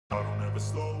never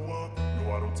slow up,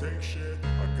 no I don't take shit.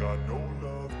 I got no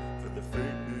love for the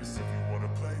fakeness. If you wanna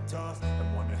play tough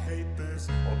and wanna hate this,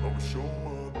 I'll always show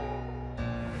up.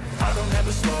 I don't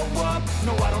ever slow up,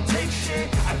 no I don't take shit.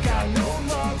 I got no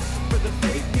love for the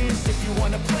fakeness. If you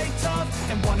wanna play tough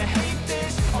and wanna hate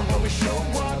this, I'll always show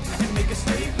up and make a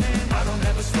statement. I don't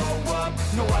ever slow up,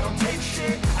 no I don't take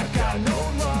shit. I got no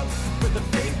love for the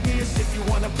fakeness. If you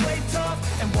wanna play tough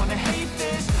and wanna hate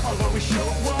this, I'll always show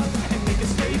up and make a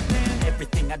statement.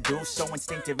 Everything I do so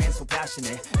instinctive and so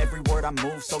passionate. Every word I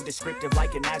move so descriptive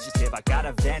like an adjective. I got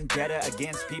a vendetta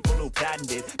against people who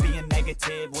patented being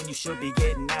negative when you should be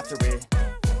getting after it.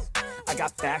 I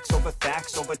got facts over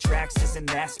tracks, this and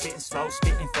that. Spitting slow,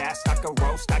 spitting fast. I could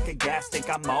roast, I could gas. Think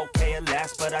I'm okay at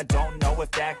last, but I don't know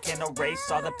if that can erase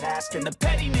all the past. And the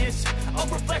pettiness, a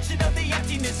reflection of the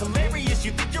emptiness. Hilarious,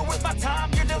 you think you're worth my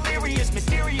time, you're delirious.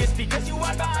 Mysterious, because you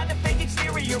hide behind a fake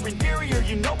exterior. Inferior,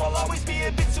 you know I'll always be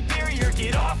a bit superior.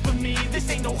 Get off of me, this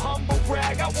ain't no humble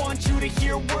brag. I want you to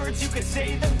hear words, you can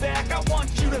say them back. I want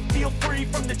you to feel free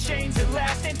from the chains at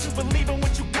last, and to believe in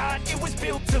what you got, it was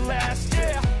built to last,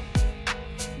 yeah.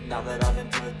 Now that I've been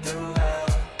put through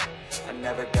hell, I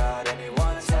never got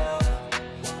anyone's help.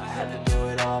 I had to do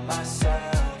it all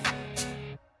myself.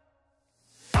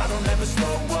 I don't ever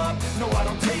slow up, no I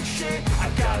don't take shit. I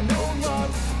got no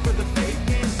love for the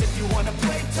fakeness. If you wanna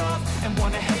play tough and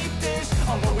wanna hate this,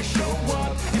 I'll always show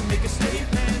up and make a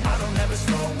statement. I don't ever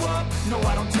slow up, no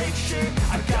I don't take shit.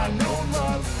 I got no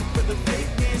love for the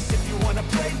fakeness. If you wanna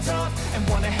play tough and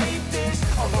wanna hate this,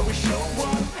 I'll always show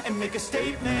up and make a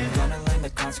statement. Gonna learn the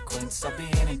consequence of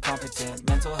being incompetent.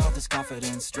 Mental health is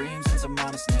confidence, dreams and some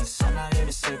honestness. I'm not here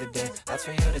to save the day, that's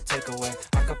for you to take away.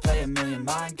 I could play a million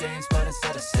mind games, but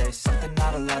instead I say something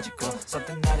not illogical,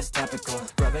 something that is topical.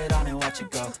 Rub it on and watch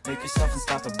it go, make yourself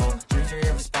unstoppable. Dreams are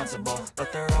irresponsible,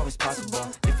 but they're always possible.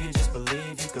 If you just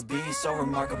believe, you could be so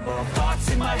remarkable. Thoughts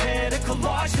in my head, a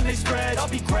collage and they spread. I'll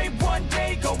be great one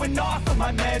day, going off of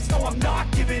my meds. No, I'm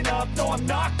not giving up, no, I'm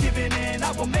not giving in.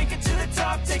 I will make it to the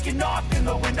top, taking off in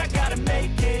the wind. I gotta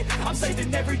make it, I'm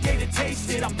saving every day to taste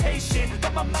it. I'm patient,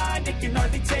 but my mind, it can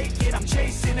hardly take it. I'm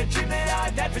chasing a dream that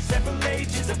I've had for several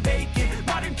ages. A vacant,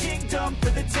 modern kingdom for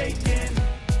the taking.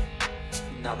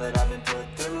 Now that I've been put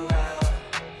through hell,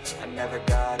 I never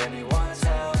got anyone's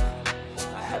help.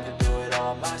 I had to do it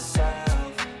all myself.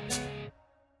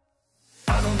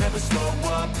 I don't ever slow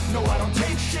up, no I don't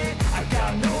take shit. I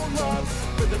got no love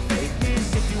for the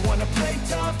fakeness. If you wanna play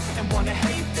tough and wanna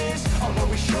hate this, I'll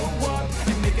always show up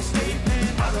and make a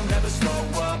statement. I don't ever slow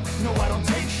up, no I don't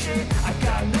take shit. I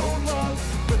got no love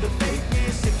for the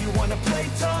fakeness. If you wanna play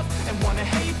tough and wanna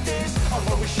hate this, I'll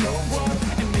always show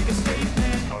up and make a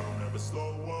statement. I don't ever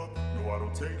slow up, no I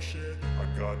don't take shit. I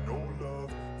got no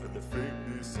love for the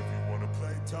fakeness. If you wanna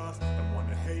play tough and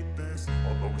wanna hate this,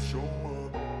 I'll always show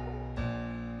up.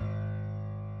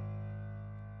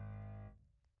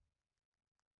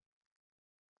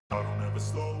 I don't ever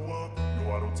slow up,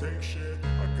 no I don't take shit.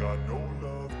 I got no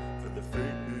love for the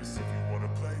fakeness. If you wanna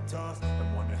play tough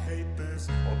and wanna hate this,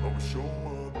 I'll always show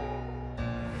up.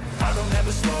 I don't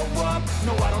ever slow up,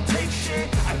 no I don't take shit.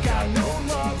 I got no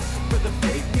love for the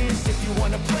fakeness. If you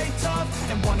wanna play tough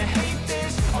and wanna hate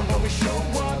this, I'll always show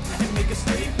up and make a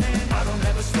statement. I don't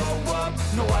ever slow up,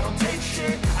 no I don't take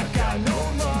shit. I got no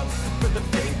love for the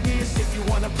fakeness. If you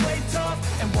wanna play tough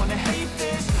and wanna hate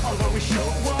this, I'll always show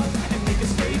up and make a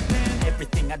statement.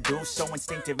 Everything I do so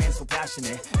instinctive and so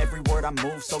passionate. Every word I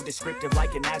move so descriptive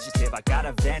like an adjective. I got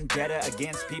a vendetta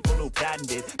against people who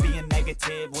patented being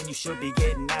negative when you should be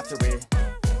getting after it.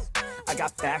 I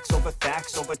got facts over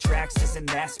tracks, this and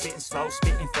that. Spitting slow,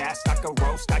 spitting fast. I could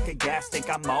roast, I could gas. Think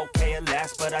I'm okay at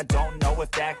last, but I don't know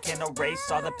if that can erase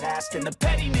all the past. And the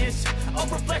pettiness, a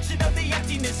reflection of the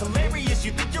emptiness. Hilarious,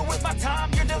 you think you're worth my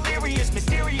time, you're delirious.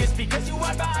 Mysterious, because you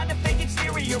hide behind a fake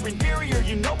exterior. Inferior,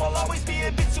 you know I'll always be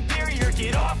a bit superior.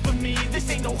 Get off of me, this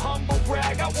ain't no humble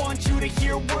brag. I want you to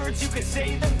hear words, you can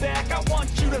say them back. I want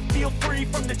you to feel free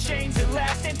from the chains at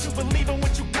last, and to believe in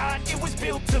what you got, it was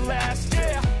built to last,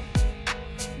 yeah.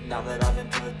 Now that I've been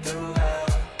put through hell,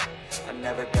 I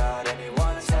never got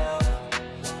anyone's help.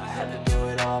 I had to do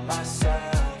it all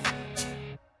myself.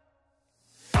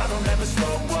 I don't ever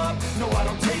slow up, no I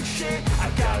don't take shit. I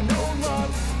got no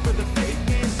love for the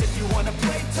fakeness. If you wanna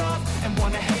play tough and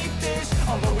wanna hate this,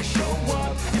 I'll always show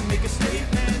up and make a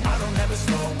statement. I don't ever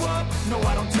slow up, no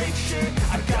I don't take shit.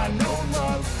 I got no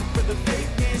love for the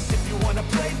fakeness. If you wanna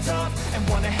play tough and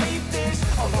wanna hate this,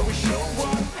 I'll always show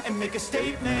up and make a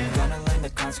statement. Gonna learn the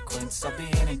consequence of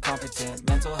being incompetent.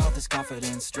 Mental health is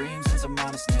confidence, dreams and some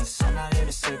honestness. I'm not here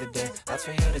to save the day, that's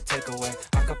for you to take away.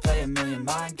 I could play a million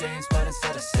mind games, but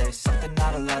instead I say something not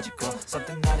not illogical,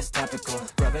 something that is topical.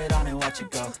 Rub it on and watch it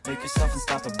go, make yourself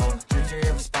unstoppable. Dreams are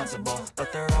irresponsible,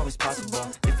 but they're always possible.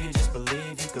 If you just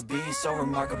believe, you could be so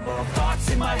remarkable. Thoughts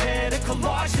in my head, a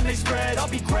collage and they spread. I'll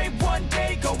be great one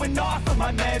day, going off of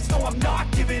my meds. No, I'm not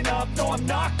giving up, no, I'm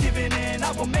not giving in.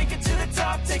 I will make it to the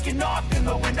top, taking off in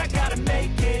the wind. I gotta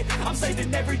make it, I'm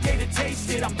saving every day to taste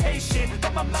it. I'm patient,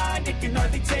 but my mind, it can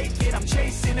hardly take it. I'm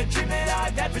chasing a dream that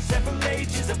I've had for several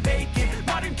ages. A vacant,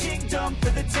 modern kingdom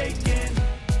for the taking.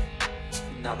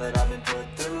 Now that I've been put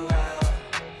through hell,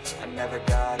 I never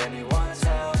got anyone's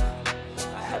help.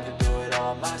 I had to do it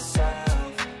all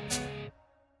myself.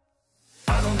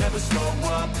 I don't ever slow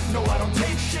up, no I don't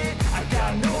take shit. I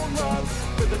got no love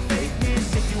for the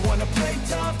fakeness. If you wanna play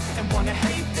tough and wanna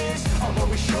hate this, I'll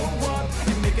always show up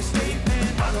and make a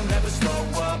statement. I don't ever slow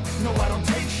up, no I don't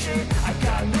take shit. I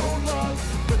got no love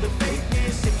for the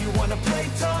fakeness. If you wanna play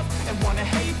tough and wanna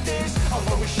hate this, I'll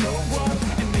always show up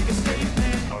and make a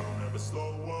statement. I don't ever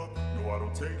slow up, no I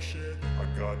don't take shit. I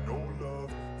got no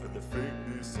love for the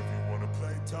fakeness. If you wanna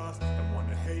play tough and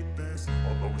wanna hate this,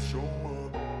 I'll always show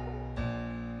up.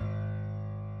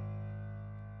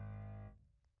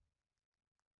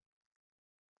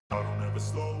 I don't ever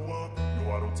slow up,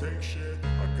 no I don't take shit.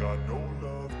 I got no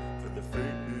love for the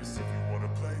fakeness. If you wanna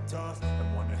play tough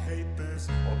and wanna hate this,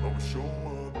 I'll always show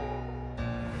up.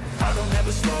 I don't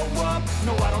ever slow up,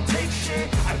 no I don't take shit.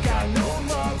 I got no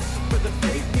love for the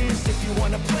fakeness. If you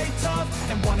wanna play tough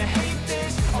and wanna hate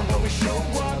this, I'll always show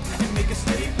up and make a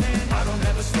statement. I don't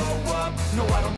ever slow up, no I don't